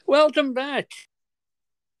Welcome back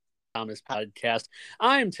on this podcast.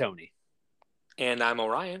 I'm Tony, And I'm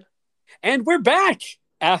Orion. and we're back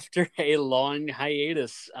after a long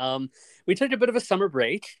hiatus. We took a bit of a summer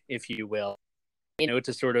break, if you will,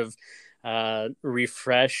 to sort of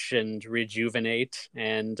refresh and rejuvenate,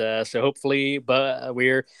 and so hopefully, but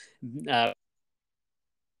we're uh,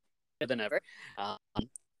 than ever. Um,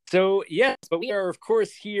 so yes, but we are of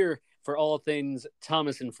course here for all things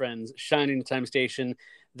Thomas and Friends, Shining Time Station,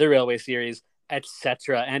 the Railway Series,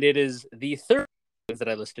 etc. And it is the third that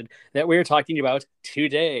I listed that we're talking about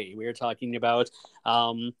today. We're talking about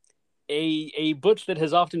a book that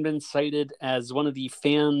has often been cited as one of the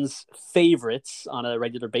fans' favorites on a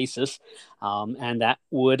regular basis, and that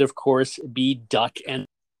would of course be Duck and.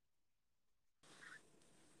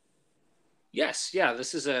 Yes, yeah,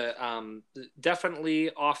 this is a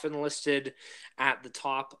definitely often listed at the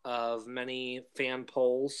top of many fan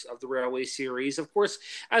polls of the Railway series. Of course,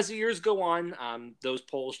 as the years go on, those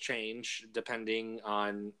polls change depending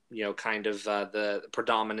on kind of the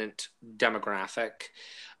predominant demographic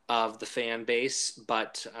of the fan base.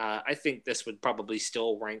 But I think this would probably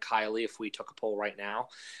still rank highly if we took a poll right now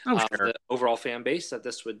Oh, of sure. the overall fan base. That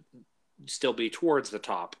this would still be towards the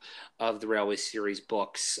top of the Railway series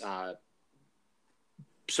books.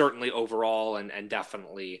 Certainly overall and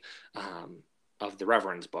definitely of the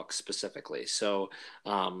Reverend's books specifically. So,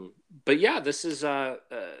 but yeah, this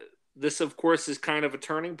of course is kind of a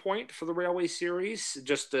turning point for the Railway series,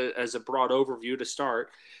 just as a broad overview to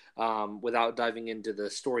start, without diving into the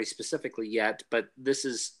story specifically yet. But this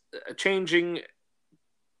is a changing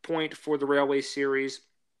point for the Railway series.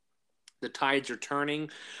 The tides are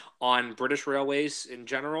turning on British railways in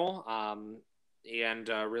general. And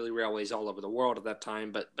really railways all over the world at that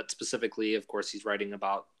time, but specifically, of course, he's writing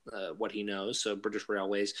about what he knows. So British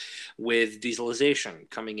railways, with dieselization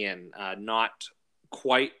coming in, not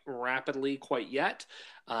quite rapidly quite yet,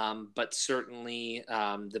 but certainly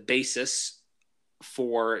the basis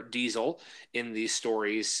for diesel in these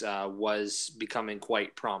stories was becoming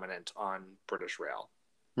quite prominent on British Rail.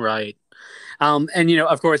 Right. And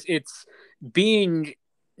of course, it's being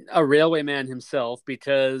a railway man himself,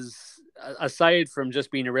 because aside from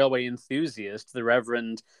just being a railway enthusiast, the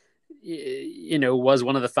Reverend, was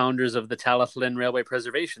one of the founders of the Talyllyn Railway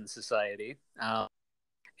Preservation Society,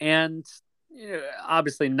 and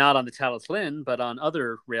obviously not on the Talyllyn, but on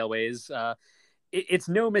other railways. It's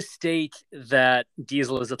no mistake that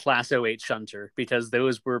diesel is a Class 08 shunter, because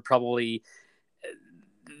those were probably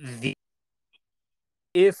the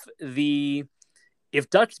if the if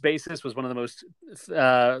Duck's basis was one of the most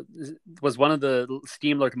was one of the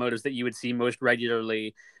steam locomotives that you would see most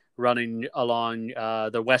regularly running along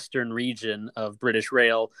the western region of British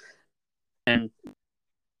Rail, and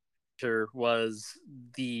was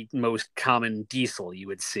the most common diesel you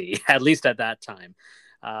would see, at least at that time.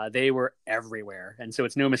 They were everywhere, and so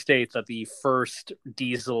it's no mistake that the first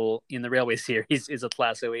diesel in the Railway series is a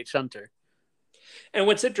Class 08 shunter. And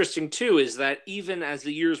what's interesting too is that even as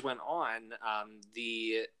the years went on,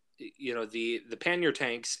 the pannier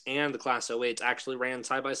tanks and the Class 08s actually ran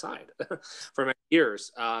side by side for many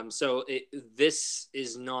years. This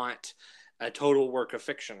is not a total work of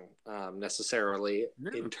fiction necessarily,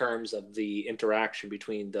 No. in terms of the interaction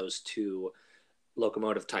between those two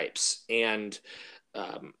locomotive types. And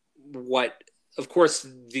what, of course,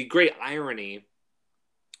 the great irony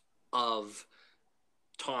of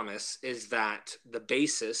Thomas is that the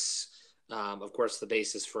basis, of course, the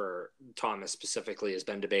basis for Thomas specifically has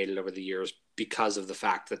been debated over the years because of the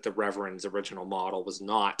fact that the Reverend's original model was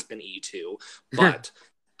not an E2. But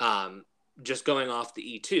just going off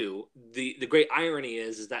the E2, the great irony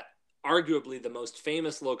is that arguably the most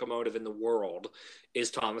famous locomotive in the world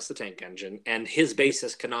is Thomas the Tank Engine, and his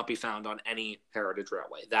basis cannot be found on any heritage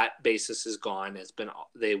railway. That basis is gone.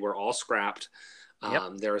 They were all scrapped.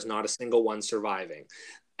 Yep. There is not a single one surviving.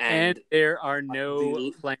 And And there are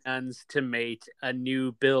no plans to make a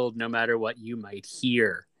new build, no matter what you might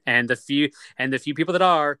hear. And the few people that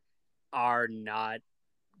are not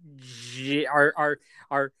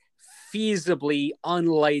are feasibly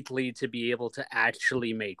unlikely to be able to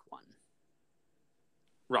actually make one.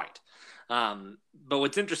 Right. But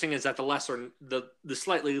what's interesting is that the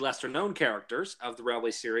slightly lesser known characters of the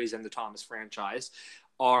Railway series and the Thomas franchise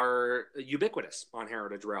are ubiquitous on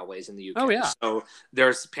heritage railways in the UK. Oh, yeah. So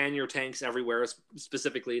there's pannier tanks everywhere,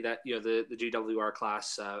 specifically that the GWR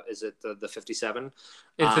class, is it the 57?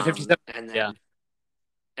 It's the 57. And then Yeah.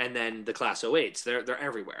 and then the Class 08s, they're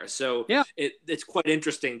everywhere. So Yeah. it's quite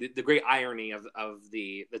interesting. The great irony of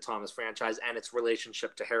the Thomas franchise and its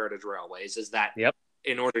relationship to heritage railways is that Yep.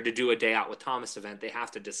 in order to do a Day Out with Thomas event, they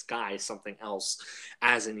have to disguise something else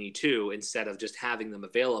as an E2 instead of just having them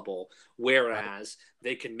available. Whereas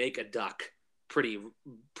they can make a duck pretty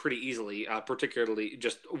easily. Particularly,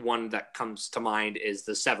 just one that comes to mind is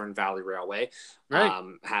the Severn Valley Railway. Right.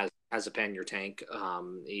 Has a pannier tank,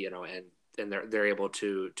 and they're able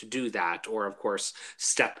to do that. Or of course,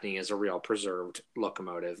 Stepney is a real preserved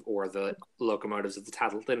locomotive, or the locomotives of the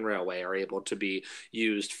Tattlethin Railway are able to be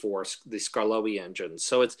used for the Skarloey engines.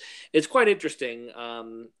 So it's quite interesting,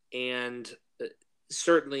 and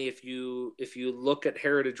certainly if you look at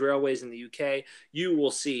heritage railways in the UK, you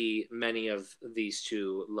will see many of these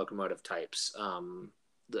two locomotive types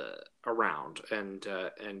around and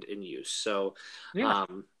in use. So, Yeah.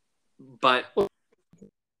 But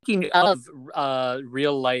Speaking of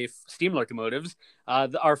real life steam locomotives,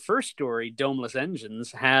 our first story, Domeless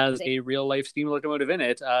Engines, has a real life steam locomotive in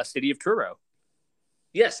it, City of Truro.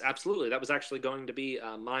 yes, absolutely. That was actually going to be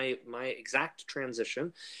my exact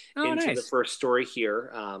transition into the Nice. first story here,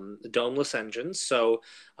 the Domeless Engines. So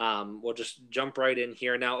we'll just jump right in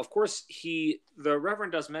here. Now, of course, the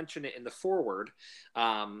Reverend does mention it in the foreword,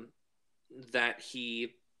 that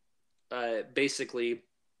he basically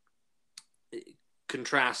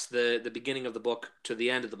contrasts the beginning of the book to the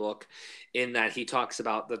end of the book, in that he talks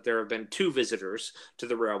about that there have been two visitors to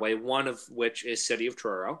the railway, one of which is City of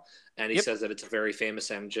Truro, and he says that it's a very famous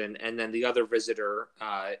engine, and then the other visitor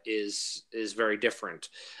is very different.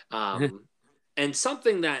 And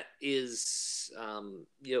something that is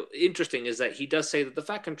interesting is that he does say that the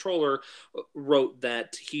Fat Controller wrote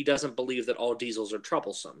that he doesn't believe that all diesels are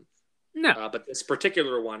troublesome. No. But this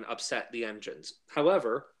particular one upset the engines.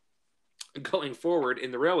 However, going forward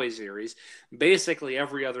in the railway series, basically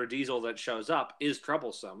every other diesel that shows up is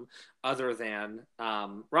troublesome, other than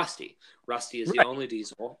Rusty. Rusty is the only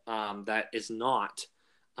diesel that is not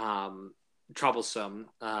troublesome.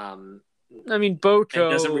 I mean, Boko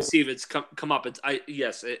and doesn't receive its come up.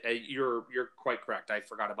 You're quite correct. I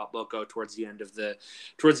forgot about Boko towards the end of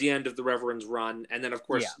the Reverend's run, and then of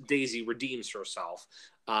course Daisy redeems herself,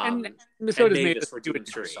 and so and does Mavis to a redeems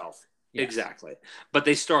degree. herself. Yes. Exactly, but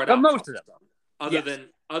they start But out most of them,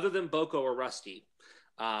 other than Boko or Rusty,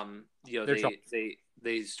 they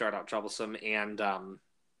start out troublesome, and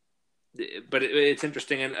but it's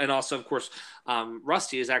interesting, and also of course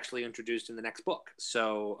Rusty is actually introduced in the next book.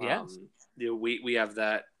 So we have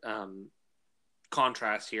that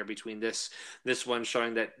contrast here between this one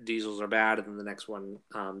showing that diesels are bad, and then the next one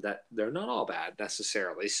that they're not all bad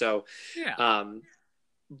necessarily. So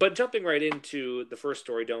but jumping right into the first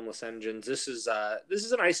story, Domeless Engines, this is a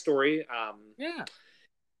nice story.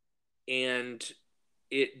 And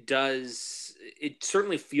it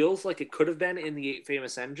certainly feels like it could have been in the 8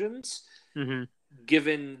 Famous Engines,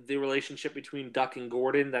 given the relationship between Duck and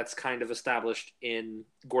Gordon that's kind of established in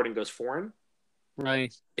Gordon Goes Foreign.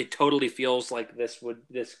 Right. It totally feels like this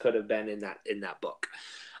could have been in that book.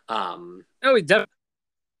 It definitely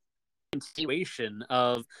continuation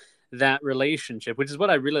of that relationship, which is what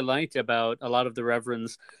I really liked about a lot of the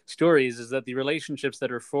Reverend's stories, is that the relationships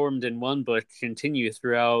that are formed in one book continue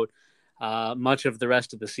throughout much of the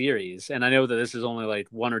rest of the series. And I know that this is only like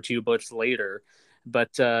 1 or 2 books later,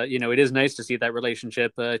 but it is nice to see that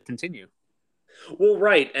relationship continue. Well,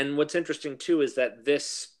 right. And what's interesting too is that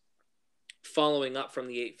this, following up from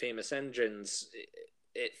the 8 Famous Engines,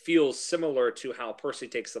 it feels similar to how Percy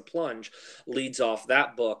Takes the Plunge leads off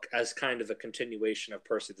that book as kind of a continuation of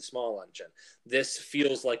Percy the Small Engine. This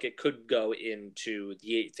feels like it could go into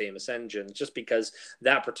the 8 Famous Engines, just because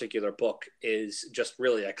that particular book is just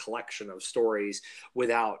really a collection of stories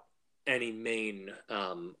without any main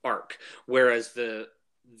arc, whereas the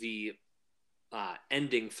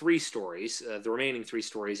ending 3 stories, the remaining 3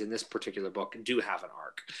 stories in this particular book do have an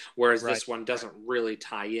arc, whereas this one doesn't really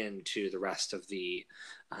tie into the rest of the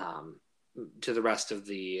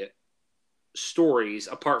stories,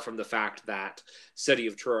 apart from the fact that City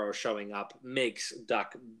of Truro showing up makes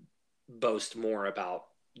Duck boast more about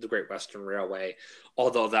the Great Western Railway,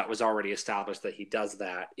 although that was already established that he does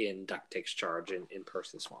that in Duck Takes Charge in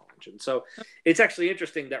Percy the Small Engine. So it's actually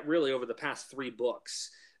interesting that really over the past 3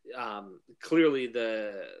 books, clearly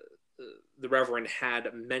the Reverend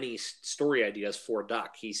had many story ideas for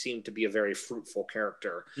Duck. He seemed to be a very fruitful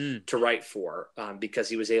character to write for, because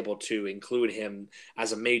he was able to include him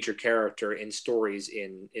as a major character in stories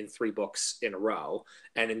in 3 books in a row.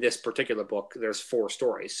 And in this particular book, there's 4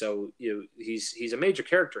 stories. So he's a major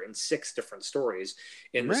character in 6 different stories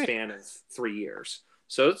in the span of 3 years.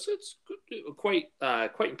 So it's quite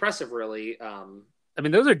impressive, really. I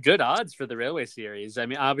mean, those are good odds for the Railway series. I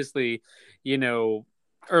mean, obviously,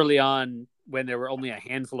 early on when there were only a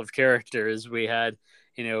handful of characters, we had,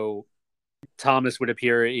 Thomas would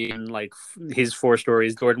appear in like his 4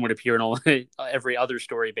 stories. Gordon would appear in every other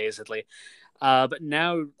story, basically. But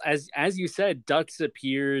now, as you said, Duck's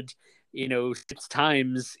appeared, 6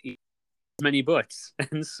 times in many books,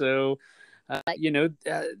 and so,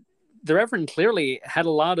 the Reverend clearly had a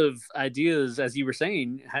lot of ideas, as you were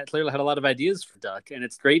saying. Clearly had a lot of ideas for Duck, and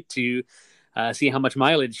it's great to see how much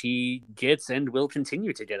mileage he gets and will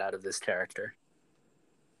continue to get out of this character.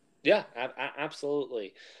 Yeah,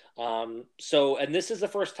 absolutely. And this is the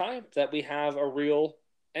first time that we have a real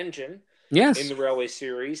engine in the Railway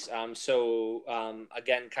series.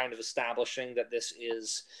 Again, kind of establishing that this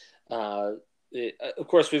is, of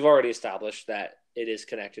course, we've already established that it is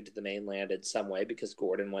connected to the mainland in some way because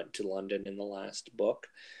Gordon went to London in the last book.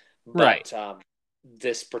 But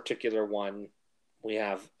this particular one, we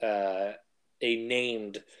have a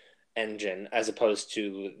named engine as opposed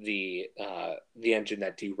to the engine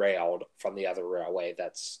that derailed from the other railway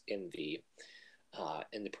that's in the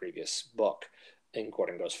previous book in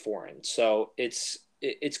Gordon Goes Foreign. So it's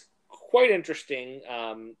quite interesting.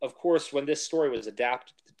 Of course, when this story was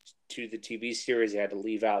adapted to the TV series, they had to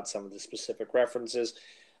leave out some of the specific references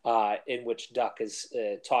in which Duck is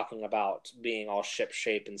talking about being all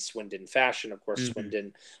ship-shape in Swindon fashion. Of course,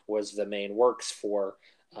 Swindon was the main works for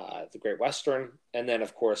the Great Western, and then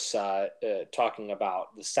of course talking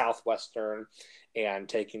about the Southwestern and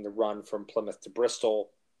taking the run from Plymouth to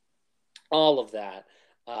Bristol. All of that,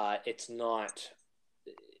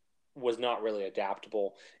 was not really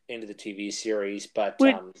adaptable into the TV series, but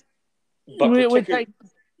I'm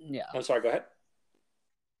sorry, go ahead.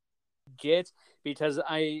 Because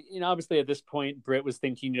obviously at this point Britt was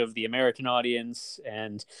thinking of the American audience,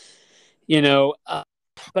 and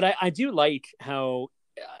but I do like how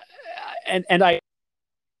and I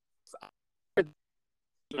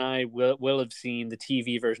will have seen the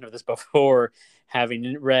TV version of this before,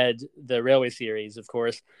 having read the Railway series, of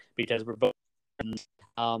course, because we're both.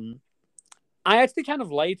 I actually kind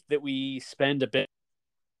of like that we spend a bit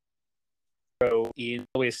in the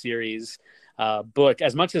Railway series book,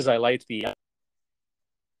 as much as I liked the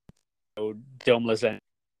Domeless and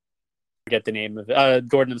forget the name of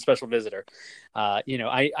Gordon and the Special Visitor.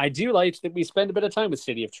 I do like that we spend a bit of time with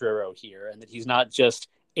City of Truro here, and that he's not just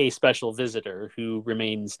a special visitor who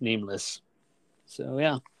remains nameless. So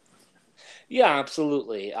yeah,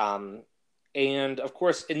 absolutely. And of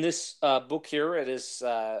course, in this book here, it is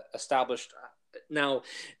established. Now,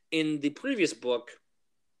 in the previous book,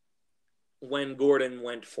 when Gordon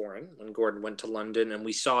went to London, and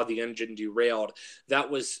we saw the engine derailed, that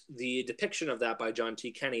was the depiction of that by John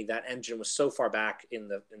T. Kenny. That engine was so far back in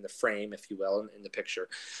the frame, if you will, in the picture,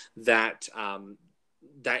 that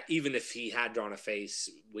that even if he had drawn a face,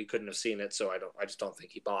 we couldn't have seen it. So I just don't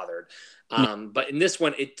think he bothered. But in this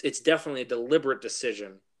one, it's definitely a deliberate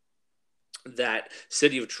decision that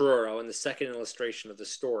City of Truro, in the second illustration of the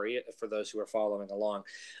story, for those who are following along,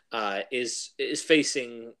 is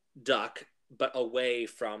facing Duck, but away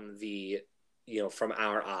from from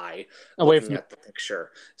our eye, looking at the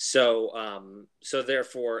picture. So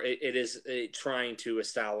therefore, it is trying to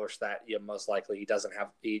establish that most likely he doesn't have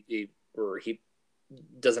he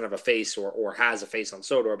doesn't have a face, or has a face on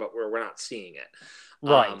Sodor, but we're not seeing it.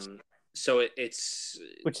 Right. So it's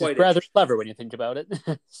which is rather clever when you think about it.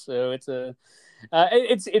 So it's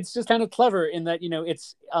just kind of clever in that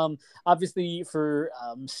it's obviously for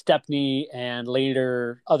Stepney and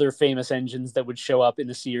later other famous engines that would show up in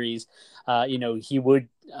the series. He would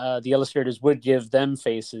the illustrators would give them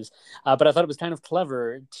faces, but I thought it was kind of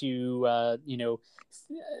clever to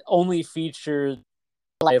only feature the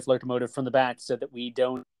live locomotive from the back so that we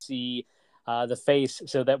don't see the face,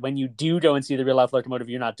 so that when you do go and see the real life locomotive,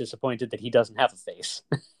 you're not disappointed that he doesn't have a face.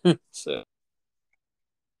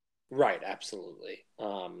 Right, absolutely.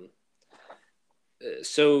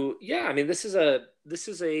 So yeah, I mean, it's a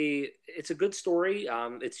good story.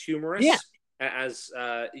 It's humorous, as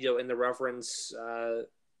in the Reverend's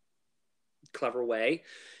clever way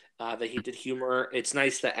that he did humor. It's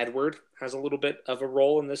nice that Edward has a little bit of a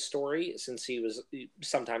role in this story, since he was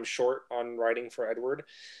sometimes short on writing for Edward.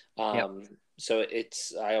 So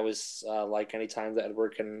I always like any time that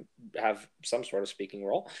Edward can have some sort of speaking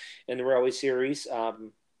role in the Railway series.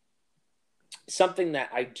 Something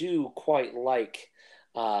that I do quite like,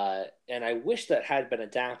 and I wish that had been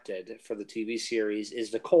adapted for the TV series,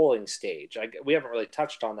 is the coaling stage. We haven't really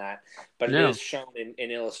touched on that, but it is shown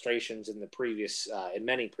in illustrations in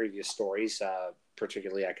many previous stories.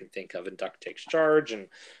 Particularly, I can think of in Duck Takes Charge, and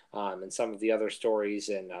some of the other stories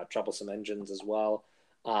in Troublesome Engines as well.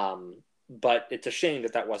 but it's a shame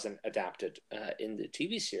that wasn't adapted in the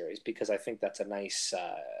TV series, because I think that's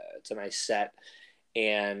it's a nice set,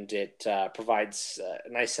 and it provides a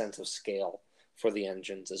nice sense of scale for the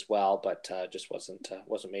engines as well, but just wasn't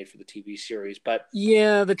made for the TV series. But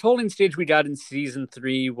Yeah, the tolling stage we got in season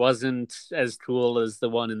 3 wasn't as cool as the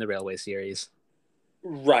one in the Railway series.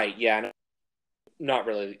 right, yeah, not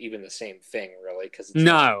really even the same thing, really, because it's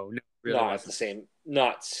No, it really not at wasn't. the same,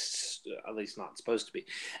 not at least not supposed to be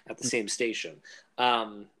at the same station.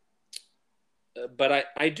 Um, but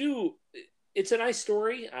I do. It's a nice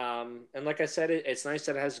story, and like I said, it's nice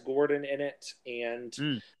that it has Gordon in it, and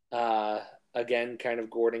Mm. uh, again, kind of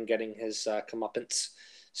Gordon getting his comeuppance.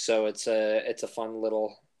 So it's a fun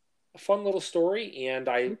little story, and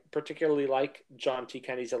I particularly like John T.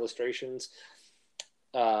 Kenny's illustrations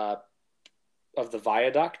uh, of the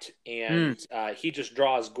viaduct, Mm. and he just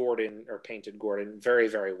draws Gordon, or painted Gordon, very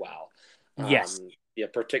very well. Yes. Yeah,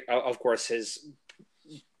 of course, his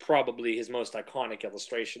probably his most iconic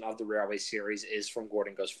illustration of the Railway series is from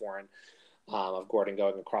Gordon Goes Foreign, of Gordon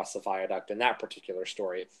going across the viaduct in that particular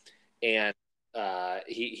story, and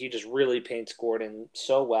he just really paints Gordon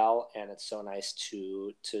so well, and it's so nice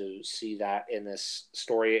to see that in this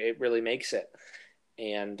story. It really makes it,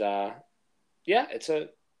 and yeah, it's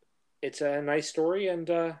a nice story, and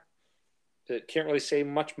can't really say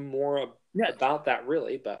much more Yeah. about that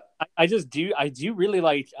really, but I do really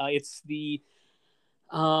like it's the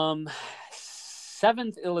um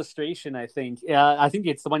seventh illustration, I think. I think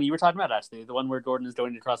it's the one you were talking about, actually, the one where Gordon is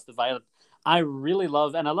going across the violet. I really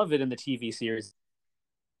love, and I love it in the TV series,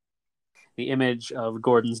 the image of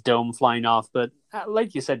Gordon's dome flying off. But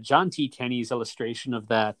like you said, John T. Kenny's illustration of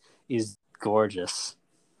that is gorgeous.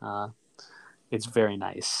 Uh, it's very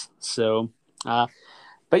nice. So,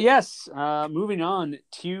 but yes, moving on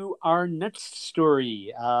to our next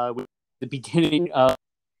story, the beginning of,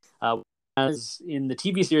 as in the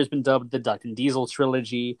TV series, been dubbed the Duck and Diesel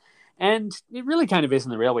trilogy, and it really kind of is in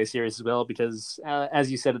the Railway series as well, because as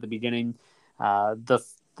you said at the beginning, the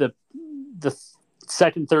the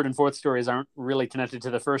second, third, and fourth stories aren't really connected to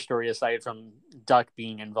the first story, aside from Duck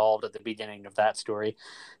being involved at the beginning of that story.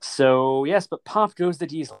 So yes, but Pop Goes the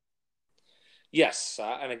Diesel. yes,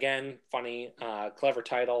 and again, funny, clever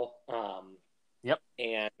title, Yep.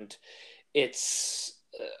 and it's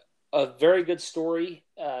a very good story.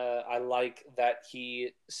 I like that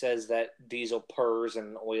he says that Diesel purrs in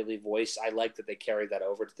an oily voice. I like that they carried that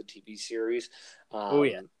over to the TV series, Oh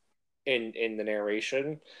yeah. in the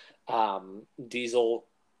narration. Diesel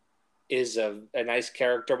is a nice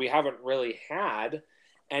character. We haven't really had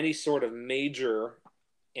any sort of major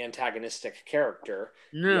antagonistic character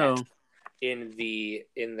yet No. in the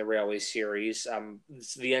Railway series.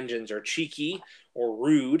 The engines are cheeky or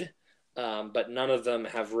rude, but none of them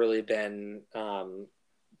have really been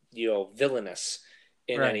villainous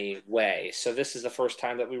in Right. any way. So this is the first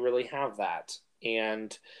time that we really have that,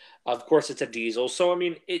 and of course it's a diesel. So I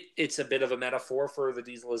mean, it's a bit of a metaphor for the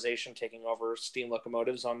dieselization taking over steam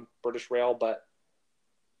locomotives on British Rail, but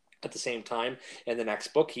at the same time, in the next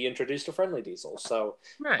book, he introduced a friendly diesel. So,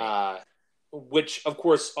 Right. which of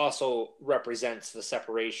course also represents the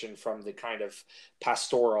separation from the kind of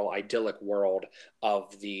pastoral, idyllic world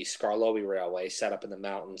of the Skarloey Railway, set up in the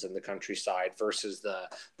mountains and the countryside, versus the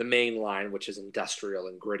main line, which is industrial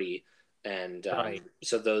and gritty. And Right.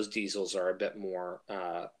 so those diesels are a bit more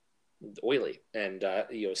oily and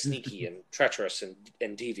sneaky and treacherous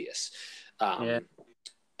and devious. Yeah. Um,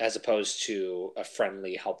 as opposed to a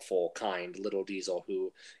friendly, helpful, kind little diesel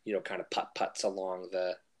who, kind of puts along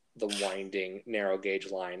the winding narrow gauge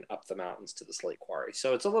line up the mountains to the slate quarry.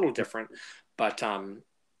 So it's a little different, but and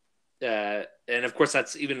of course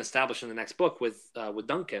that's even established in the next book with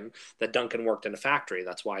Duncan, that Duncan worked in a factory.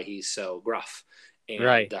 That's why he's so gruff,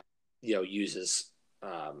 Right. and uses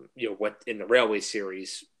what in the Railway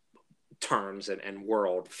series terms and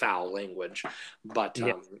world foul language, but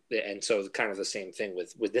Yeah. and so kind of the same thing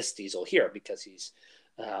with this diesel here, because he's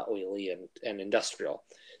oily and industrial.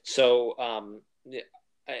 So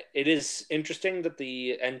it is interesting that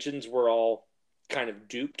the engines were all kind of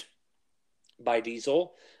duped by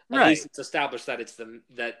diesel. At least Right. it's established that it's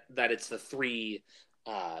the three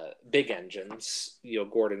big engines,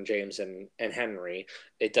 Gordon, James, and Henry.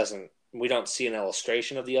 It doesn't, we don't see an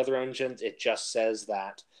illustration of the other engines. It just says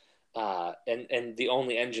that and the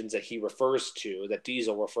only engines that he refers to, that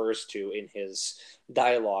Diesel refers to in his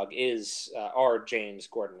dialogue, are James,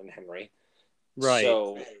 Gordon, and Henry. Right.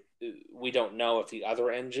 So we don't know if the other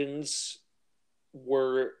engines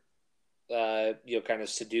were kind of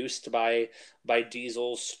seduced by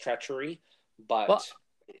Diesel's treachery, Well, but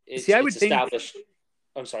see, I it's would think established.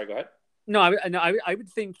 I'm sorry. Go ahead. I would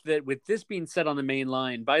think that with this being set on the main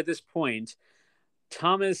line, by this point,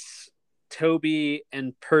 Thomas, Toby,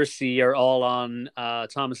 and Percy are all on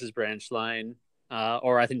Thomas's branch line,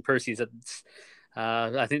 or I think Percy's at.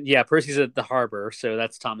 Percy's at the harbor, so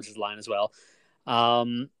that's Thomas's line as well.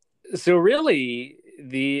 So really,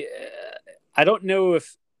 I don't know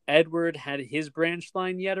if Edward had his branch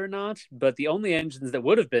line yet or not, but the only engines that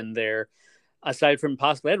would have been there, aside from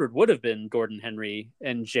possibly Edward, would have been Gordon, Henry,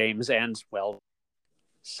 and James, and well.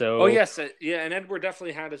 So. Oh yes, and Edward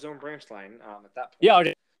definitely had his own branch line at that point. Yeah,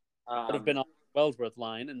 it would have been on Wellsworth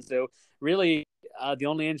line, and so really the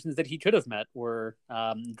only engines that he could have met were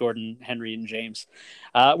Gordon, Henry, and James.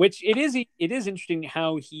 Which it is interesting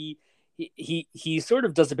how he sort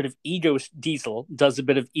of does a bit of Diesel does a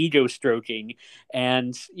bit of ego stroking,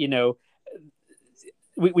 and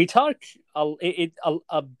we talk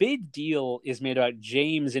a big deal is made about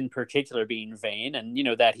James in particular being vain, and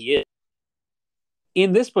that he is.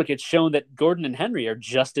 In this book, it's shown that Gordon and Henry are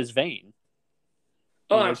just as vain.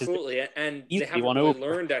 Oh, absolutely. And they haven't really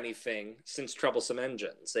learned anything since Troublesome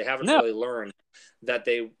Engines. They haven't really learned that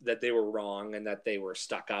they were wrong and that they were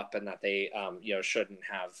stuck up and that they shouldn't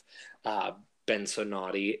have been so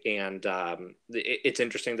naughty. And it's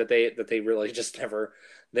interesting that they really just never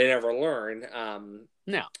learn.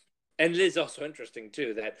 No. And it is also interesting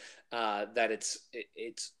too that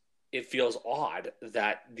it feels odd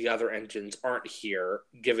that the other engines aren't here,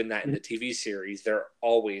 given that in the TV series they're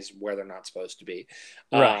always where they're not supposed to be.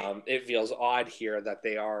 Right. It feels odd here that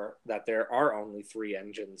there are only 3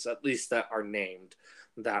 engines, at least that are named,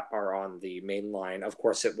 that are on the main line. Of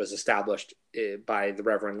course, it was established by the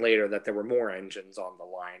Reverend later that there were more engines on the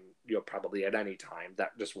line, probably at any time,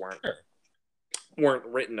 that just weren't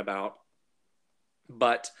written about.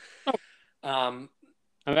 But I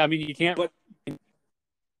mean, you can't. But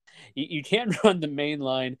you can't run the main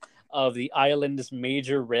line of the island's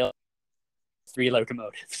major rail 3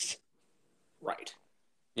 locomotives. Right.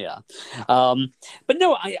 Yeah. But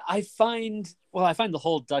no, I find the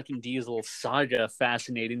whole Duck and Diesel saga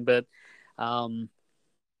fascinating, but I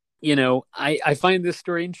find this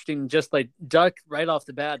story interesting. Just like Duck right off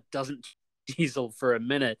the bat doesn't Diesel for a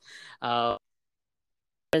minute.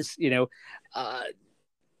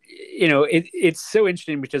 It's so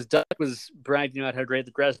interesting because Duck was bragging about how great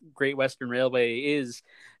the Great Western Railway is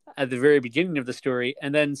at the very beginning of the story,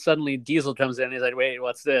 and then suddenly Diesel comes in and he's like, wait,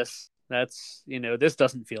 what's this? That's, this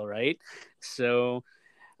doesn't feel right. So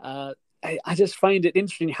I just find it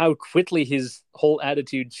interesting how quickly his whole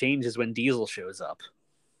attitude changes when Diesel shows up.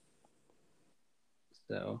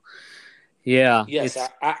 So, yeah. Yes,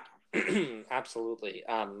 absolutely.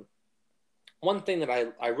 One thing that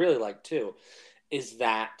I really like too is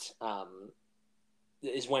that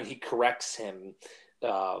is when he corrects him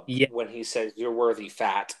when he says you're worthy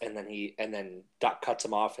fat, and then Duck cuts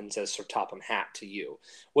him off and says Sir Topham Hatt to you,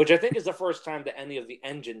 which I think is the first time that any of the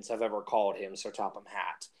engines have ever called him Sir Topham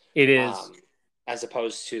Hatt. It is, as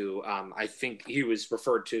opposed to I think he was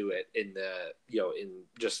referred to it in in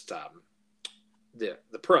just the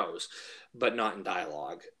prose, but not in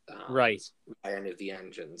dialogue, right, by any of the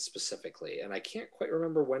engines specifically. And I can't quite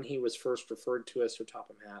remember when he was first referred to as Sir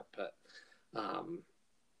Topham Hatt, but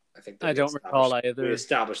I think I don't recall either. We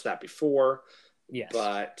established that before. Yes,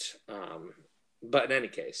 but in any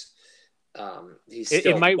case, he's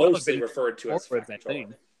still mostly referred to as Fat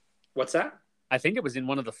Controller. What's that? I think it was in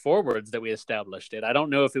one of the forewords that we established it. I don't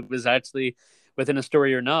know if it was actually within a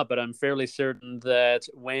story or not, but I'm fairly certain that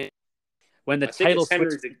when the title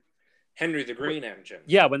switched, Henry the Green Engine.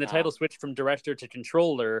 Yeah, when the title switched from director to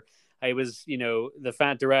controller, I was, the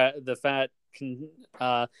fat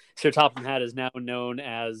Sir Topham Hatt is now known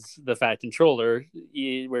as the Fat Controller,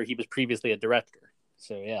 where he was previously a director.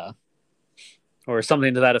 So yeah, or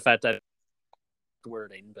something to that effect.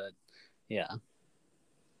 Wording, but yeah.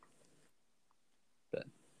 But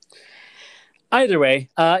either way,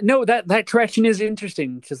 no, that correction is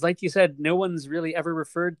interesting because, like you said, no one's really ever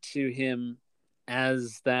referred to him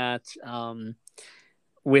as that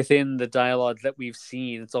within the dialogue that we've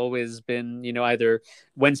seen. It's always been, either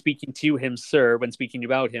when speaking to him, sir, when speaking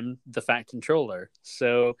about him, the Fat Controller.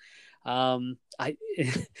 So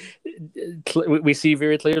we see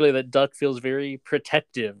very clearly that Duck feels very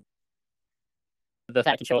protective. The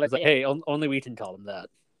Fat Controller is like, hey, only we can call him that.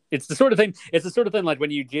 It's the sort of thing. Like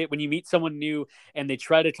when you meet someone new and they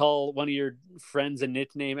try to call one of your friends a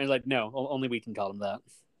nickname, and like, no, only we can call him that.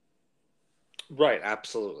 Right,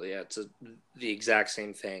 absolutely. Yeah, it's the exact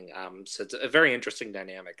same thing. So it's a very interesting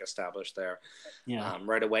dynamic established there,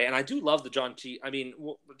 right away. And I do love the John T. I mean,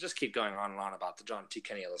 we'll just keep going on and on about the John T.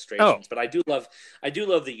 Kenny illustrations, but I do love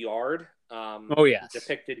the yard Oh yes.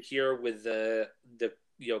 depicted here with the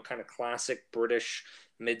kind of classic British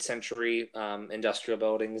mid-century industrial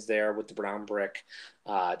buildings there with the brown brick.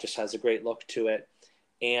 Just has a great look to it.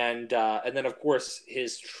 And then of course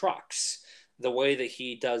his trucks, the way that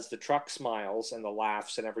he does the truck smiles and the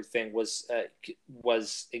laughs and everything was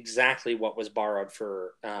exactly what was borrowed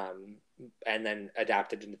for and then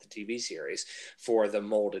adapted into the TV series for the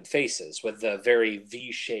molded faces with the very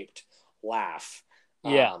V-shaped laugh.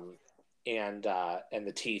 Yeah. And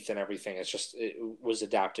the teeth and everything. It was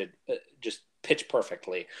adapted just pitch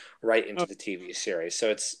perfectly right into the TV series.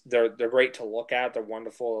 So they're great to look at. They're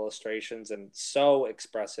wonderful illustrations and so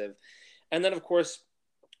expressive. And then of course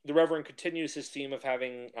the Reverend continues his theme of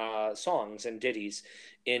having songs and ditties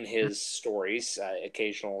in his stories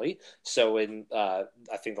occasionally. So in I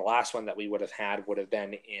think the last one that we would have had would have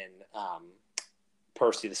been in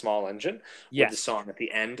Percy the Small Engine, with the song at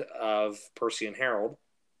the end of Percy and Harold.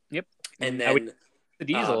 Yep. And then the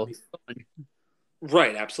Diesel.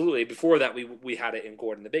 Right, absolutely. Before that, we had it in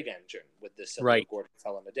Gordon the Big Engine with this Gordon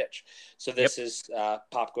fell in the ditch. So this is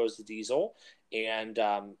Pop Goes the Diesel. And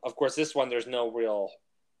of course, this one, there's no real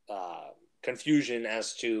confusion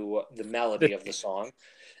as to the melody of the song,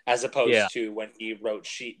 as opposed to when he wrote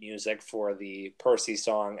sheet music for the Percy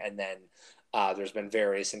song. And then there's been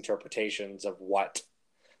various interpretations of what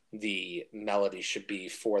the melody should be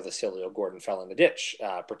for the Silly Old Gordon Fell in the Ditch,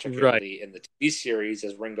 particularly in the TV series,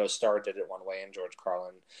 as Ringo Starr did it one way and George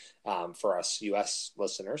Carlin, for us U.S.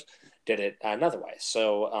 listeners, did it another way.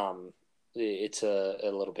 So it's a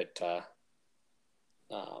little bit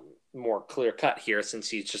more clear cut here, since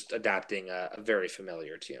he's just adapting a very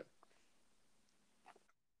familiar tune.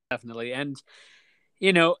 Definitely. And,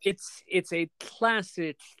 it's a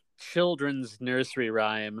classic children's nursery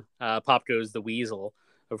rhyme, Pop Goes the Weasel,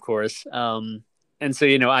 of course. And so,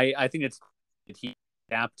 I think he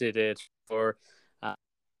adapted it for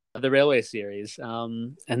the Railway series.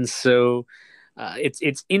 And so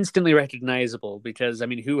it's instantly recognizable because,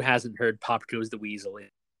 who hasn't heard Pop Goes the Weasel?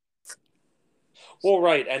 Well,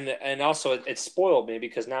 right, and also it spoiled me,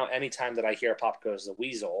 because now anytime that I hear Pop Goes the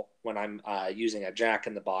Weasel, when I'm using a Jack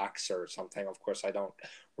in the Box or something, of course I don't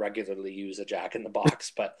regularly use a Jack in the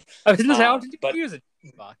Box, but how did you use a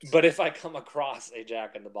box? But if I come across a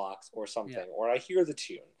Jack in the Box or something, or I hear the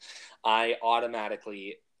tune, I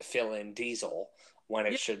automatically fill in Diesel when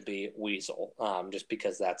it should be Weasel, just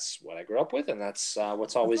because that's what I grew up with, and that's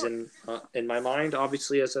what's always in my mind,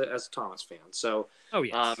 obviously, as a Thomas fan. So,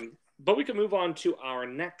 but we can move on to our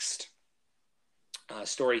next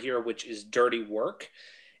story here, which is Dirty Work.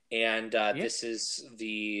 And this is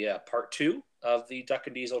the part 2 of the Duck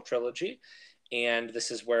and Diesel trilogy. And this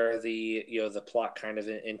is where the plot kind of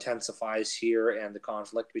intensifies here, and the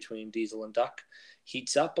conflict between Diesel and Duck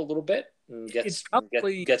heats up a little bit and gets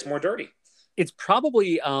more dirty. It's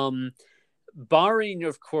probably, barring,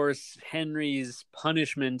 of course, Henry's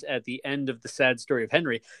punishment at the end of the sad story of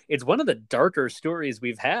Henry, it's one of the darker stories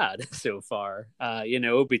we've had so far,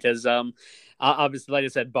 because obviously, like I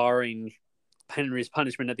said, barring Henry's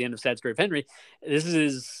punishment at the end of sad story of Henry, this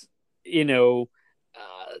is, the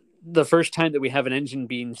first time that we have an engine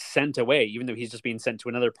being sent away, even though he's just being sent to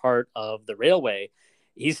another part of the railway.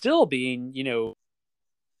 He's still being,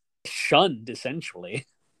 shunned, essentially.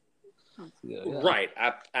 Right,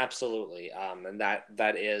 absolutely, and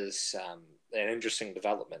that is an interesting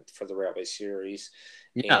development for the Railway series,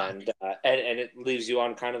 and it leaves you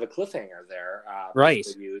on kind of a cliffhanger there, right?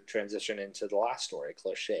 Before you transition into the last story,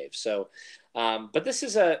 Close Shave. So, but this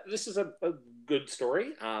is a good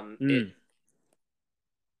story.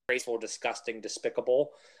 Graceful, disgusting,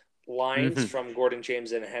 despicable lines from Gordon,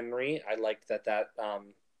 James, and Henry. I like that.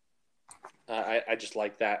 I just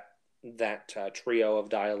like that trio of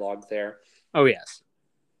dialogue there. Oh yes,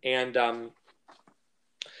 and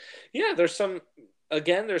there's some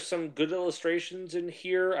good illustrations in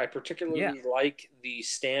here. I particularly like the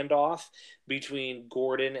standoff between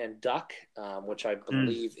Gordon and Duck, which I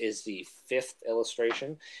believe is the 5th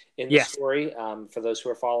illustration in the story. For those who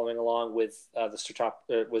are following along, with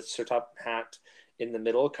Sir Top Hat in the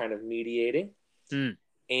middle, kind of mediating,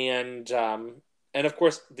 and of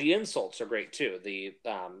course the insults are great too. The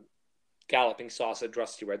Galloping Sausage,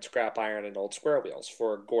 Rusty Red Scrap Iron, and Old Square Wheels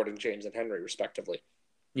for Gordon, James, and Henry, respectively.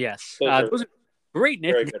 Yes, those are great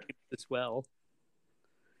nicknames as well.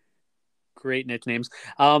 Great nicknames.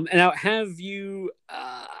 And now, have you?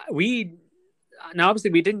 Now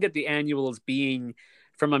obviously we didn't get the annuals being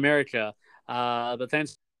from America, but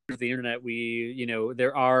thanks to the internet,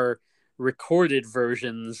 there are recorded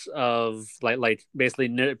versions of like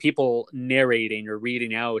basically people narrating or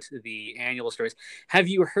reading out the annual stories. Have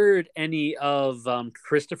you heard any of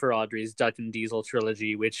Christopher Awdry's Duck and Diesel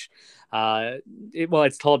trilogy, which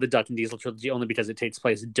it's called the Duck and Diesel trilogy only because it takes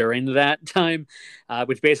place during that time,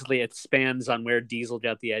 which basically expands on where Diesel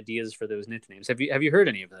got the ideas for those nicknames. Have you heard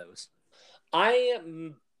any of those? I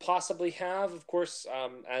possibly have, of course,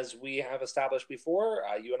 as we have established before.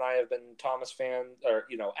 You and I have been Thomas fans, or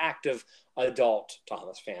active adult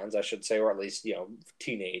Thomas fans, I should say, or at least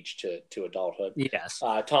teenage to adulthood. Yes.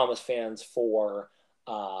 Thomas fans for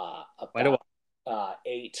about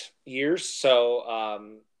 8 years. So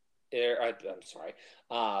I'm sorry,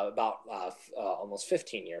 about almost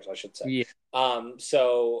 15 years, I should say. Yeah.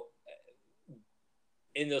 So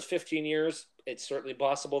in those 15 years, it's certainly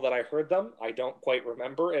possible that I heard them. I don't quite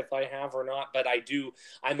remember if I have or not, but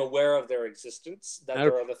I'm aware of their existence, that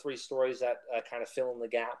there are the 3 stories that kind of fill in the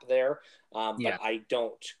gap there. But I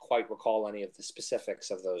don't quite recall any of the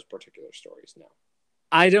specifics of those particular stories now.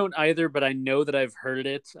 I don't either, but I know that I've heard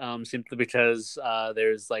it simply because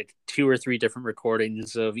there's like 2 or 3 different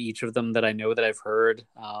recordings of each of them that I know that I've heard.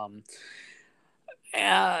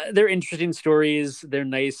 They're interesting stories. They're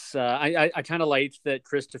nice. I kind of liked that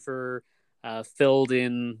Christopher filled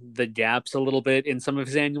in the gaps a little bit in some of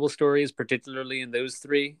his annual stories, particularly in those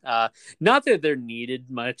 3. Not that there needed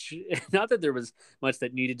much, not that there was much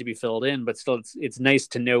that needed to be filled in, but still, it's nice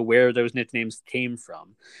to know where those nicknames came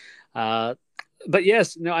from. But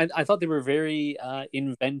yes, no, I thought they were very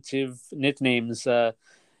inventive nicknames.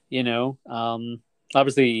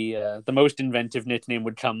 Obviously, the most inventive nickname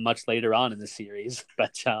would come much later on in the series,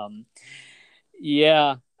 but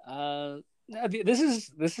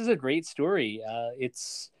this is a great story.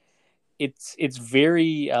 It's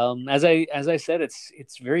very as I said,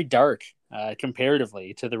 it's very dark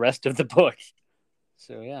comparatively to the rest of the book.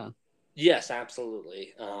 So yeah. Yes,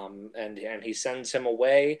 absolutely. And he sends him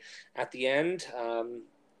away at the end.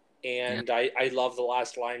 I love the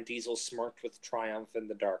last line: Diesel smirked with triumph in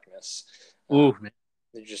the darkness. Ooh, man.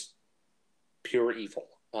 They're just pure evil.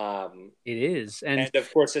 It is, and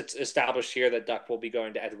of course, it's established here that Duck will be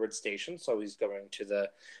going to Edward Station, so he's going to the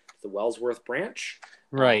Wellsworth branch,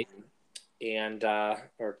 right?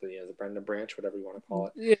 Or the Brendan branch, whatever you want to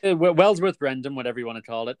call it. Yeah, Wellsworth Brendan, whatever you want to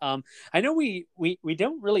call it. I know we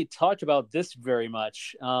don't really talk about this very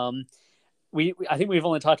much. I think we've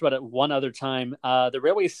only talked about it one other time. The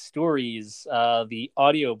Railway Stories, the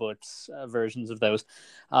audiobooks versions of those.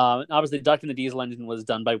 Obviously, Duck and the Diesel Engine was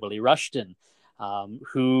done by Willie Rushton,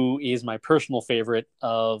 who is my personal favorite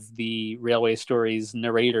of the Railway Stories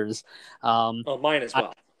narrators. Mine as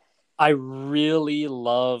well. I really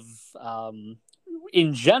love,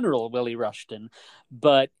 in general, Willie Rushton,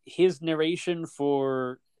 but his narration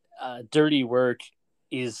for Dirty Work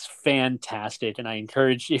is fantastic, and I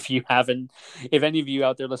encourage, if any of you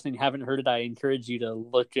out there listening haven't heard it, I encourage you to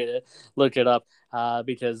look it up,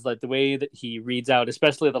 because like the way that he reads out,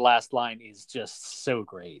 especially the last line, is just so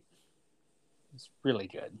great. It's really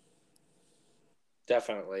good.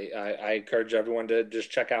 Definitely, I encourage everyone to just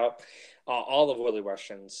check out all of Willie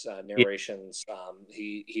Rushton's narrations.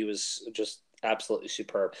 He was just absolutely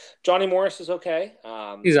superb. Johnny Morris is okay.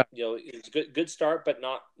 It's a good start, but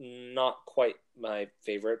not quite my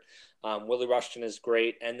favorite. Willie Rushton is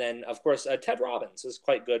great, and then of course Ted Robbins is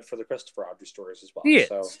quite good for the Christopher Awdry stories as well. Yes.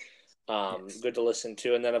 So good to listen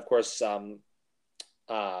to. And then of course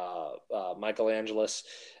Michael Angelis,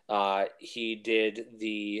 he did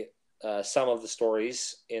the some of the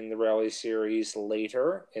stories in the Railway series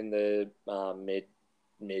later in the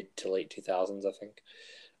mid to late 2000s, I think.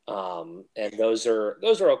 And those are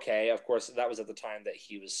okay. Of course, that was at the time that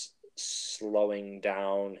he was slowing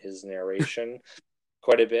down his narration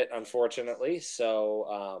quite a bit, unfortunately.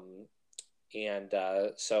 So,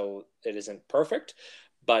 so it isn't perfect,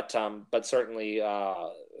 but certainly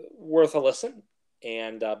worth a listen.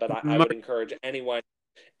 And but I would encourage anyone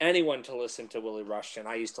to listen to Willie Rushton.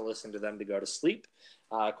 I used to listen to them to go to sleep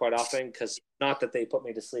quite often, because not that they put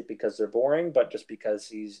me to sleep because they're boring, but just because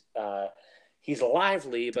he's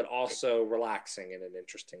lively, but also relaxing in an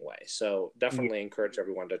interesting way. So definitely encourage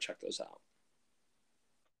everyone to check those out.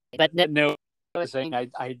 But no,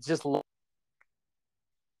 I just love,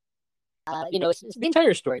 it's the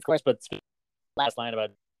entire story, of course, but last line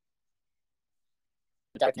about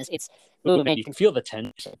the darkness, it's man, you can feel the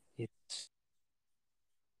tension. It's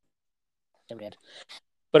so good.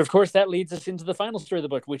 But of course, that leads us into the final story of the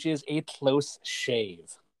book, which is A Close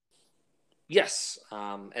Shave. Yes,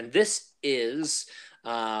 and this is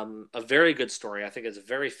a very good story. I think it's a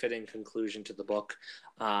very fitting conclusion to the book.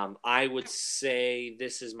 I would say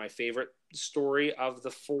this is my favorite story of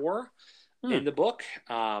the four in the book.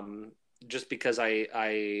 Just because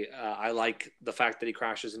I like the fact that he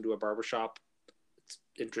crashes into a barbershop. It's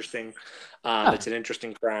interesting. It's an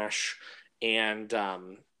interesting crash, and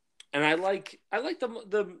I like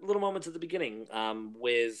the little moments at the beginning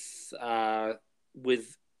with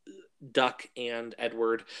Duck and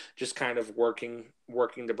Edward just kind of working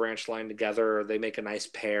the branch line together. They make a nice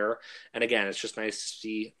pair, and again, it's just nice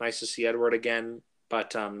to see Edward again.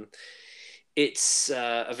 But it's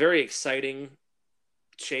a very exciting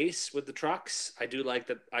chase with the trucks. I do like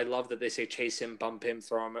that. I love that they say chase him, bump him,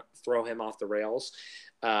 throw him off the rails,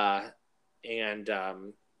 and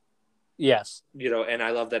yes, and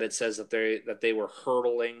I love that it says that they were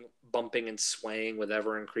hurtling, bumping, and swaying with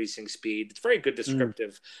ever increasing speed. It's very good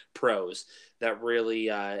descriptive prose that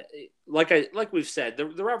really, like we've said, the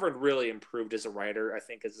Reverend really improved as a writer. I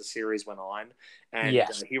think as the series went on, and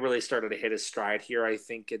he really started to hit his stride here. I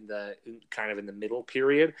think in the middle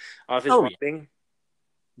period of his writing.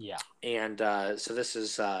 Yeah, and so this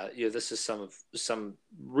is some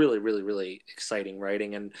really really really exciting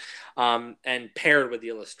writing, and paired with the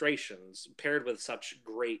illustrations, paired with such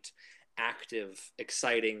great, active,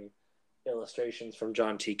 exciting illustrations from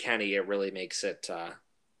John T. Kenny, it really makes it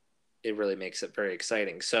very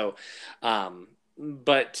exciting. So,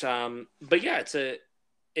 but yeah,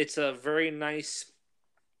 it's a very nice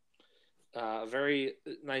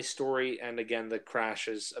story, and again, the crash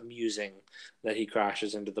is amusing, that he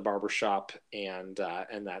crashes into the barber shop, and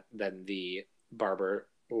that then the barber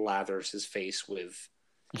lathers his face with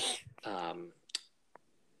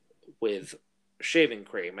shaving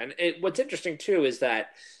cream. And what's interesting too is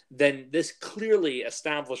that then this clearly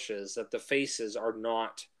establishes that the faces are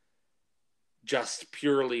not just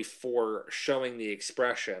purely for showing the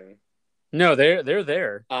expression. No, they're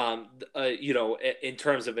there. In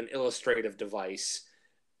terms of an illustrative device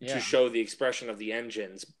to show the expression of the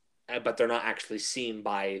engines, but they're not actually seen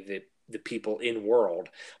by the people in world.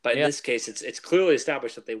 But in this case, it's clearly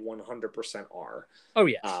established that they 100% are. Oh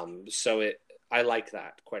yes. So I like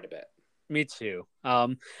that quite a bit. Me too. I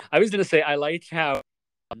was gonna say I like how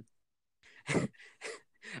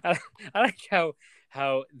I like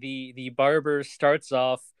how the barber starts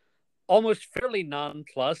off almost fairly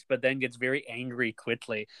nonplussed, but then gets very angry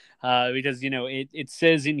quickly, because it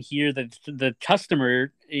says in here that the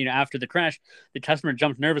customer, after the crash, the customer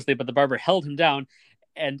jumped nervously, but the barber held him down,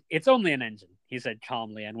 and it's only an engine, he said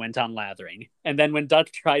calmly, and went on lathering. And then when Duck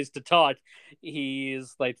tries to talk,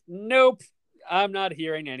 he's like, "Nope, I'm not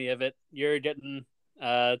hearing any of it. You're getting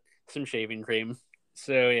some shaving cream."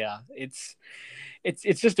 So yeah, it's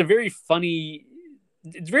just a very funny.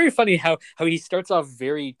 It's very funny how he starts off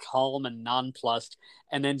very calm and nonplussed,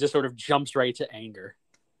 and then just sort of jumps right to anger.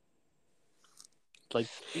 Like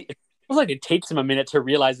it feels like it takes him a minute to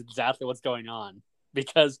realize exactly what's going on,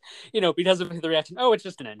 because of the reaction. Oh, it's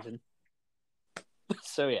just an engine.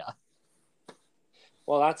 So yeah.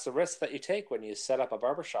 Well, that's the risk that you take when you set up a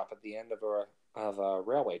barbershop at the end of a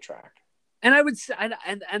railway track. And I would say,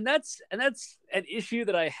 and that's an issue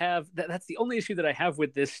that I have. That's the only issue that I have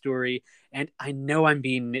with this story. And I know I'm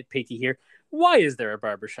being nitpicky here. Why is there a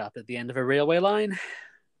barbershop at the end of a railway line?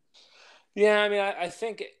 Yeah, I mean, I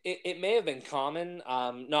think it may have been common,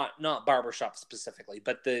 not barbershop specifically,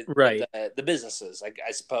 but the businesses,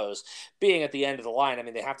 I suppose, being at the end of the line. I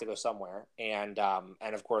mean, they have to go somewhere, and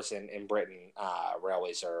of course, in Britain,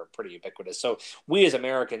 railways are pretty ubiquitous. So we as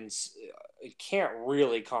Americans can't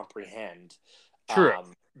really comprehend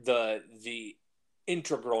the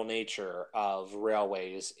integral nature of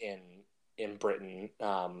railways in Britain,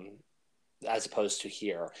 as opposed to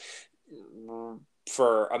here.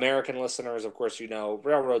 For American listeners, of course,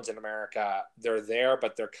 railroads in America, they're there,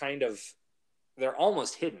 but they're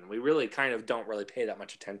almost hidden. We really kind of don't really pay that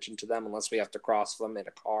much attention to them unless we have to cross them in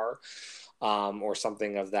a car, or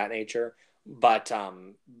something of that nature. But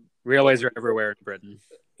railways are everywhere in Britain.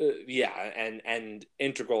 And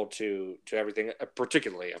integral to everything,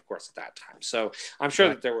 particularly, of course, at that time. So I'm sure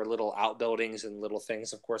that there were little outbuildings and little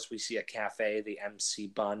things. Of course, we see a cafe, the MC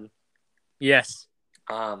Bun. Yes.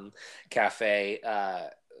 Cafe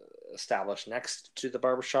established next to the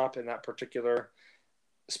barbershop in that particular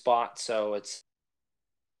spot. So it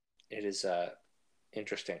is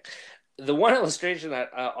interesting. The one illustration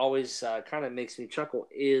that always kind of makes me chuckle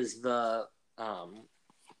is the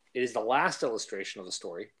last illustration of the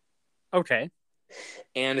story. Okay.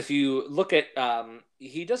 And if you look at,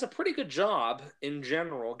 he does a pretty good job in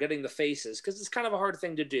general getting the faces, because it's kind of a hard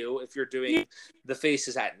thing to do if you're doing the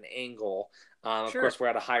faces at an angle. Of course, we're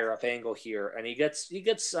at a higher up angle here, and he gets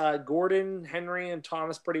Gordon, Henry, and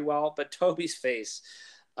Thomas pretty well, but Toby's face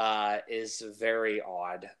is very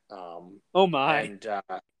odd. Oh my! And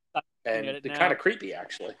I'm looking at and it kind now. of creepy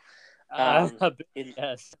actually. A bit,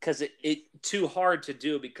 yes, Because it too hard to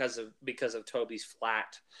do because of Toby's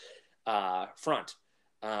flat front.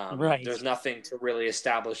 right. There's nothing to really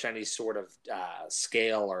establish any sort of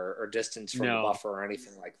scale or distance from the No, buffer or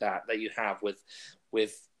anything like that you have with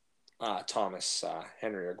Thomas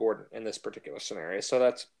Henry or Gordon in this particular scenario. So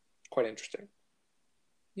that's quite interesting.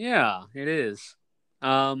 yeah, it is.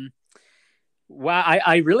 Um, wow,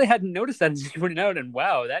 I really hadn't noticed that until you pointed it out, and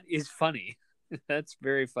wow, that is funny. That's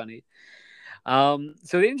very funny. So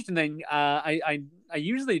the interesting thing, I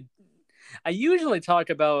usually talk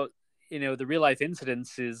about the real life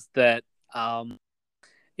incidences that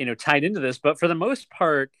tied into this, but for the most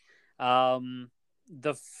part,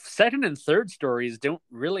 the second and third stories don't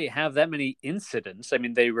really have that many incidents. I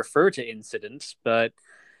mean, they refer to incidents, but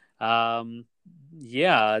um,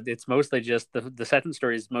 yeah, it's mostly just the second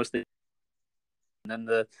story is mostly, and then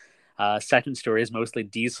the second story is mostly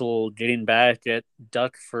Diesel getting back at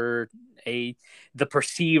Duck for the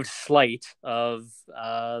perceived slight of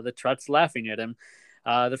the Trutz laughing at him.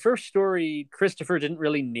 The first story, Christopher didn't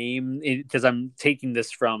really name, because I'm taking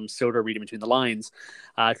this from Soda reading between the lines.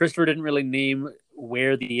 Christopher didn't really name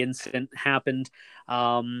where the incident happened.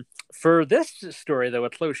 For this story, though,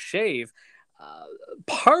 A Close Shave, uh,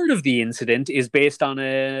 part of the incident is based on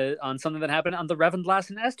something that happened on the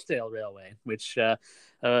Revendlas and Eskdale Railway, which uh,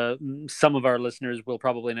 some of our listeners will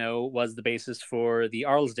probably know was the basis for the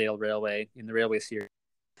Arlesdale Railway in the Railway series.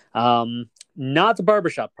 Not the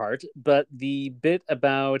barbershop part, but the bit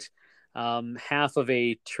about half of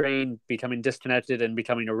a train becoming disconnected and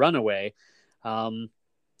becoming a runaway. Um,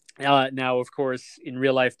 Now, of course, in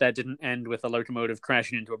real life, that didn't end with a locomotive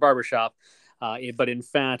crashing into a barbershop, but in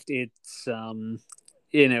fact, it's a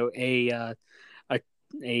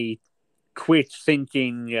a quick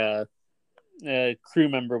thinking crew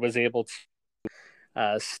member was able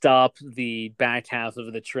to stop the back half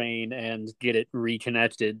of the train and get it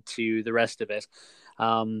reconnected to the rest of it.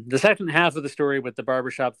 The second half of the story with the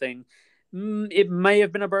barbershop thing, it may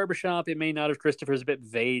have been a barbershop. It may not have. Christopher's a bit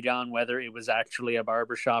vague on whether it was actually a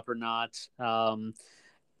barbershop or not,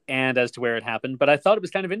 and as to where it happened. But I thought it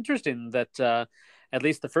was kind of interesting that at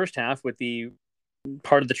least the first half with the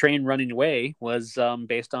part of the train running away was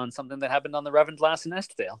based on something that happened on the Revendlas and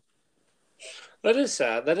Eskdale. That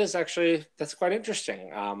is actually that's quite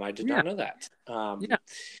interesting. I did Yeah, not know that. yeah,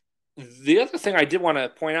 The other thing I did want to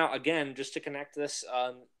point out again, just to connect this,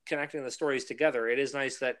 connecting the stories together, it is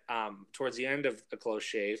nice that towards the end of A Close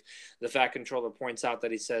Shave, the Fat Controller points out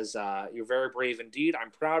that he says, "You're very brave indeed. I'm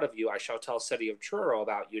proud of you. I shall tell Seti of Truro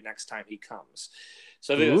about you next time he comes."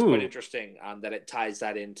 So I think that's quite ooh, interesting that it ties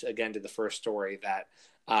that into again to the first story that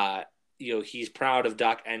uh, he's proud of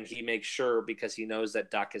Duck, and he makes sure because he knows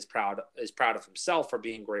that Duck is proud of himself for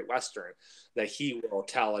being Great Western, that he will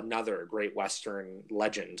tell another Great Western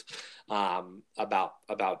legend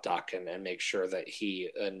about Duck and make sure that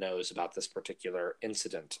he knows about this particular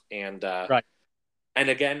incident right, and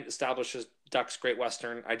again establishes Duck's Great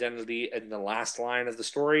Western identity in the last line of the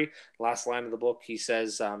story, last line of the book. He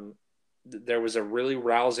says. There was a really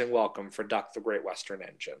rousing welcome for Duck the Great Western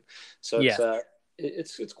Engine, so yes,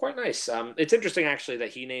 it's quite nice. It's interesting actually that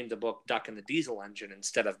he named the book Duck and the Diesel Engine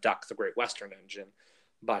instead of Duck the Great Western Engine,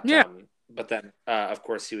 but yeah, but then of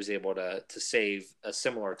course he was able to save a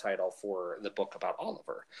similar title for the book about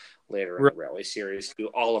Oliver later in right, the Railway series,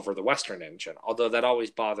 to Oliver the Western Engine. Although that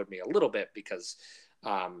always bothered me a little bit because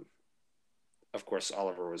um, of course,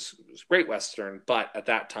 Oliver was Great Western, but at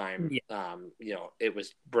that time, yeah, it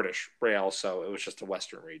was British Rail, so it was just a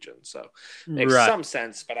Western region. So makes right, some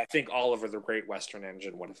sense, but I think Oliver the Great Western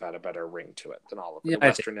Engine would have had a better ring to it than Oliver yeah. the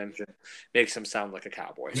I think Western Engine. Makes him sound like a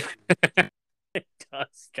cowboy. it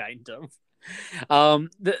does kind of.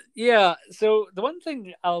 Yeah. So the one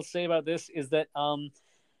thing I'll say about this is that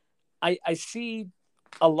I see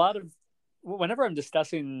a lot of whenever I'm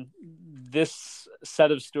discussing this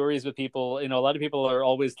set of stories with people, a lot of people are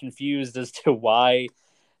always confused as to why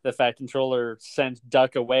the Fat Controller sent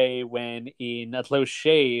Duck away when in A Close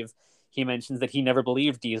Shave he mentions that he never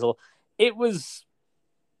believed Diesel. It was,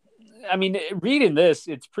 I mean, reading this,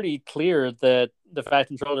 it's pretty clear that the Fat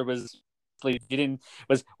Controller getting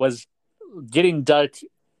was getting Duck,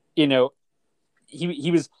 you know,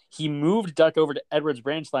 he moved Duck over to Edward's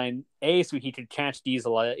branch line so he could catch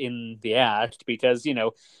Diesel in the act because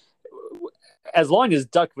as long as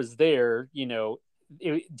Duck was there,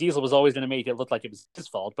 Diesel was always going to make it look like it was his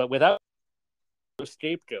fault, but without a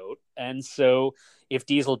scapegoat, and so if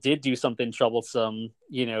Diesel did do something troublesome,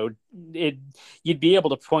 it you'd be able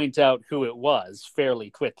to point out who it was fairly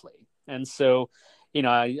quickly, and so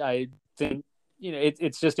I think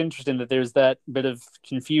it's just interesting that there's that bit of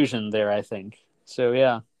confusion there, I think. So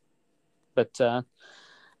yeah, but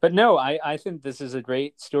no, I think this is a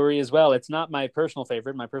great story as well. It's not my personal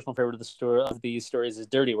favorite. My personal favorite of the story of these stories is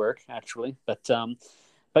Dirty Work, actually. But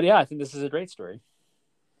yeah, I think this is a great story.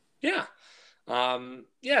 Yeah.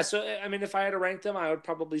 Yeah, so I mean, if I had to rank them, I would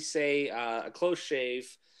probably say a close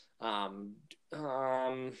shave. Um,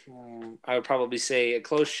 I would probably say a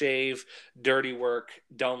close shave, Dirty Work,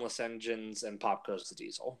 Domeless Engines, and Pop Goes the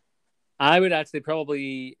Diesel. I would actually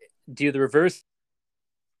probably do the reverse.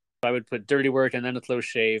 I would put Dirty Work and then a close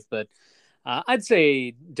shave, but I'd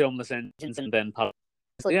say Domeless Engines and then Pop.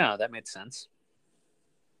 Yeah, that made sense.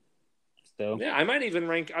 So yeah, I might even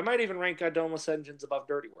rank Domeless Engines above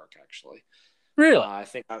Dirty Work actually. really, I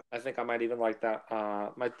think I might even like that.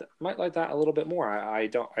 Might like that a little bit more. I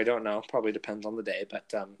don't know. Probably depends on the day,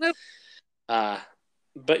 uh,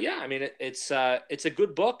 but yeah, I mean it's a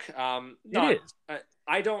good book. it Not is.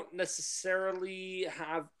 I don't necessarily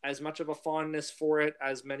have as much of a fondness for it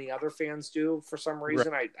as many other fans do for some Right.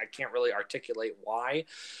 reason. I can't really articulate why.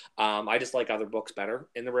 I just like other books better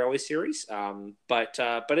in the Railway series. But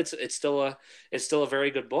it's still a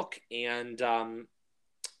very good book and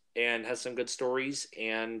has some good stories.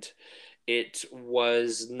 And it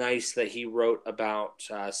was nice that he wrote about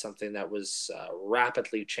something that was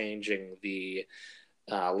rapidly changing the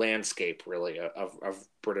landscape, really, of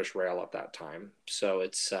British rail at that time. So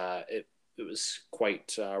it was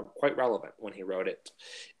quite relevant when he wrote it,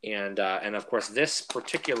 and of course this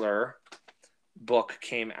particular book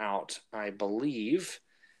came out, I believe,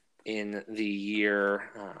 in the year.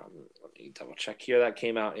 Let me double check here. That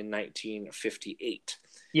came out in 1958.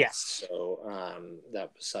 Yes. So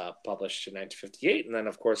that was published in 1958. And then,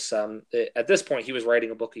 of course, at this point, he was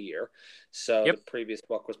writing a book a year. So Yep. the previous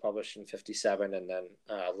book was published in 57, and then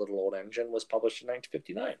Little Old Engine was published in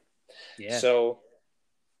 1959. Yeah. So,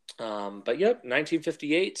 but yep,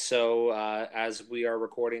 1958. So as we are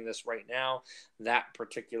recording this right now, that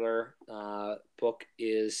particular book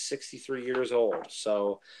is 63 years old.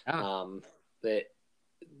 So Ah. that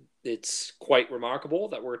it's quite remarkable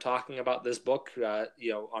that we're talking about this book, on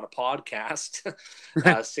a podcast,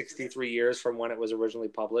 63 years from when it was originally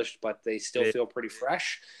published, but they still feel pretty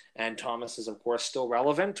fresh. And Thomas is, of course, still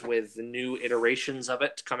relevant with the new iterations of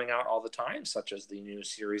it coming out all the time, such as the new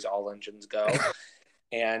series All Engines Go,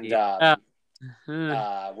 and Yeah.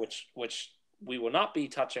 which we will not be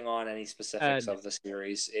touching on any specifics No. of the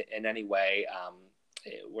series in any way.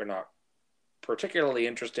 We're not particularly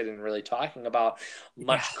interested in really talking about Yeah.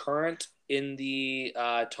 much current in the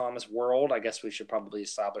Thomas world. I guess we should probably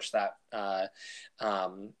establish that. I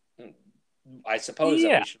suppose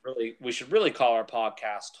that Yeah. we should really call our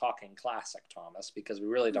podcast "Talking Classic Thomas" because we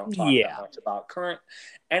really don't talk that Yeah. much about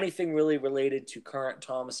anything really related to current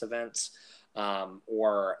Thomas events.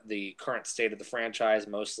 Or the current state of the franchise.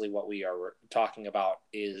 Mostly what we are talking about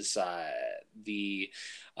is the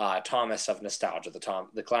Thomas of nostalgia,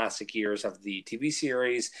 the classic years of the TV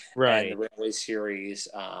series and the Right. Railway series.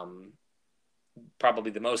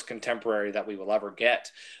 Probably the most contemporary that we will ever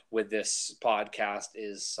get with this podcast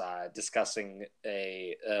is discussing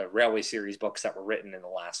a Railway series books that were written in the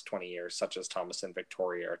last 20 years, such as Thomas and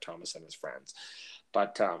Victoria or Thomas and his friends.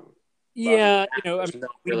 But Yeah. there's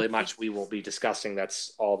not really much we will be discussing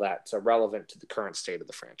that's all that relevant to the current state of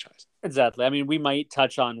the franchise. Exactly. I mean, we might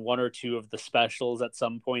touch on one or two of the specials at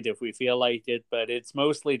some point if we feel like it, but it's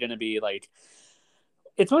mostly going to be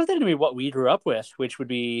what we grew up with, which would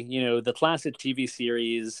be, the classic TV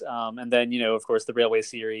series, and then, of course, the Railway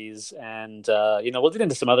series, and we'll get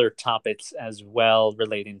into some other topics as well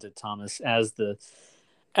relating to Thomas as the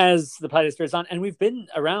podcast goes on. And we've been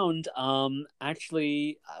around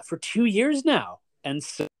actually for 2 years now, and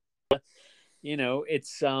so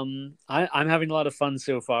it's I'm having a lot of fun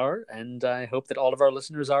so far, and I hope that all of our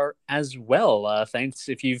listeners are as well. Thanks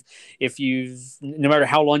if you've no matter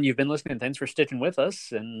how long you've been listening, thanks for sticking with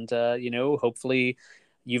us, and hopefully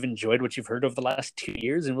you've enjoyed what you've heard over the last 2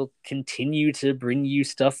 years, and we'll continue to bring you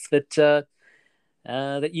stuff that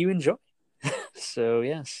you enjoy. So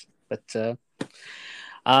yes, but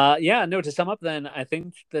yeah, no, to sum up then, I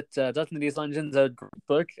think that Dustin and These Legends is a great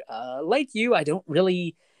book. Like you, I don't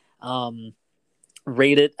really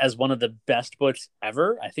rate it as one of the best books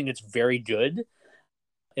ever. I think it's very good.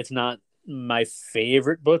 It's not my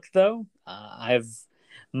favorite book though. I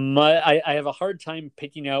have a hard time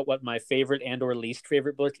picking out what my favorite and or least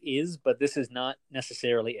favorite book is, but this is not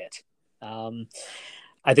necessarily it.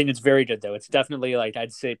 I think it's very good though. It's definitely, like,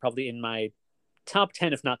 I'd say probably in my top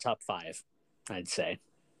 10, if not top 5, I'd say.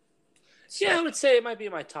 Yeah, I would say it might be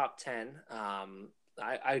in my top 10.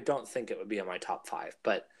 I don't think it would be in my top 5,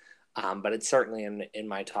 but it's certainly in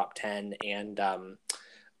my top 10. And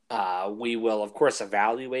we will, of course,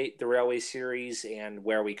 evaluate the Railway series and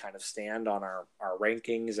where we kind of stand on our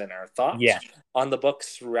rankings and our thoughts Yeah. on the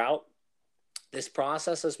books throughout this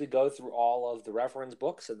process as we go through all of the Reverend's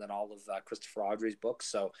books and then all of Christopher Awdry's books.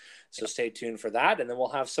 So stay tuned for that, and then we'll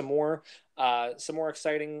have some more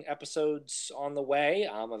exciting episodes on the way.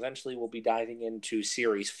 Eventually, we'll be diving into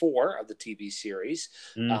series 4 of the TV series,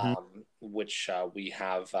 which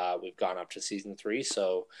we've gone up to season 3.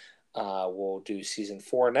 So we'll do season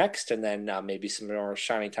 4 next, and then maybe some more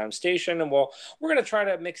Shining Time Station, and we're going to try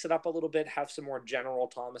to mix it up a little bit, have some more general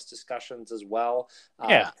Thomas discussions as well.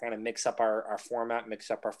 Kind of mix up our format, mix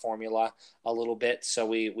up our formula a little bit. So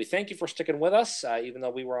we thank you for sticking with us, even though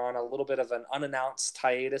we were on a little bit of an unannounced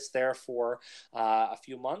hiatus there for a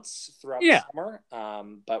few months throughout the summer.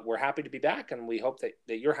 But we're happy to be back, and we hope that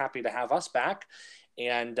you're happy to have us back.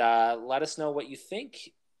 And let us know what you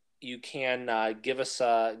think. You can give us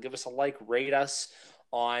a like, rate us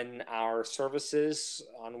on our services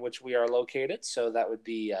on which we are located. So that would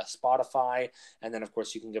be Spotify. And then, of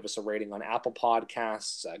course, you can give us a rating on Apple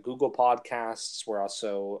Podcasts, Google Podcasts. We're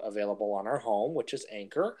also available on our home, which is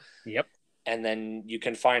Anchor. Yep. And then you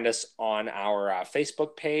can find us on our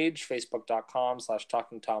Facebook page,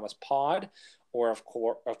 facebook.com/TalkingThomasPod, or of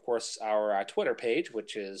course our Twitter page,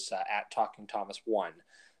 which is at TalkingThomas1.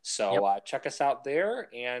 So check us out there,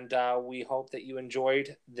 and we hope that you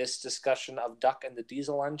enjoyed this discussion of Duck and the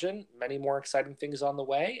Diesel Engine. Many more exciting things on the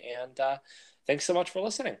way, and thanks so much for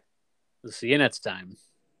listening. We'll see you next time.